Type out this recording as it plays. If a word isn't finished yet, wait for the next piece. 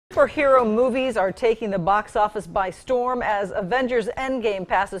Superhero movies are taking the box office by storm as Avengers Endgame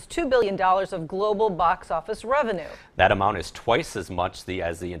passes $2 billion of global box office revenue. That amount is twice as much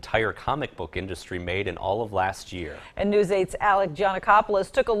as the entire comic book industry made in all of last year. And News 8's Alec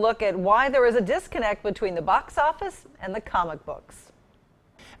Giannakopoulos took a look at why there is a disconnect between the box office and the comic books.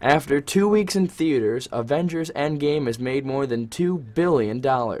 After 2 weeks in theaters, Avengers Endgame has made more than $2 billion,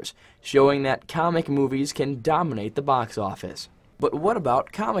 showing that comic movies can dominate the box office. But what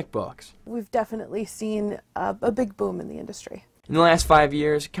about comic books? We've definitely seen a big boom in the industry. In the last 5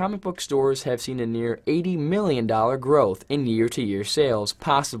 years, comic book stores have seen a near $80 million growth in year-to-year sales,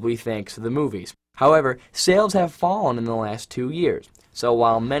 possibly thanks to the movies. However, sales have fallen in the last 2 years. So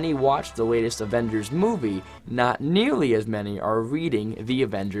while many watched the latest Avengers movie, not nearly as many are reading the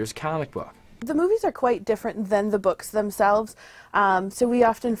Avengers comic book. The movies are quite different than the books themselves, so we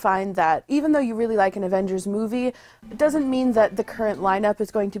often find that even though you really like an Avengers movie, it doesn't mean that the current lineup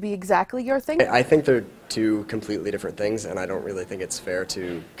is going to be exactly your thing. I think they're two completely different things, and I don't really think it's fair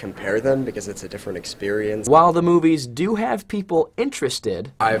to compare them because it's a different experience. While the movies do have people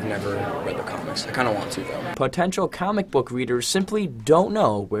interested, I've never read the comics. I kind of want to, though. Potential comic book readers simply don't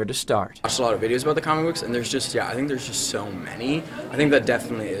know where to start. I watched a lot of videos about the comic books, and I think there's just so many. I think that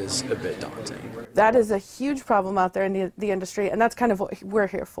definitely is a bit daunting. That is a huge problem out there in the industry, and that's kind of what we're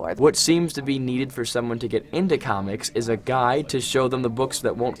here for. What seems to be needed for someone to get into comics is a guide to show them the books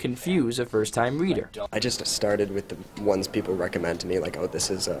that won't confuse a first-time reader. I just started with the ones people recommend to me, like, oh, this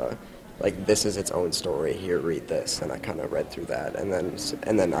is its own story. Here, read this, and I kind of read through that,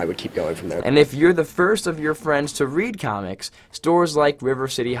 and then I would keep going from there. And if you're the first of your friends to read comics, stores like River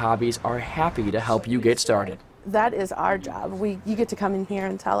City Hobbies are happy to help you get started. That is our job. You get to come in here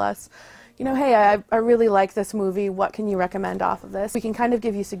and tell us, you know, hey, I really like this movie, what can you recommend off of this? We can kind of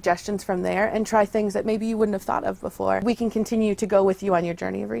give you suggestions from there and try things that maybe you wouldn't have thought of before. We can continue to go with you on your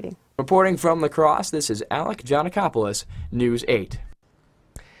journey of reading. Reporting from La Crosse, this is Alec Giannakopoulos, News 8.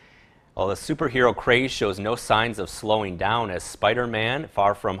 Well, the superhero craze shows no signs of slowing down as Spider-Man,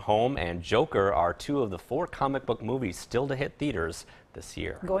 Far From Home, and Joker are two of the 4 comic book movies still to hit theaters this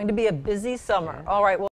year. Going to be a busy summer. All right. Well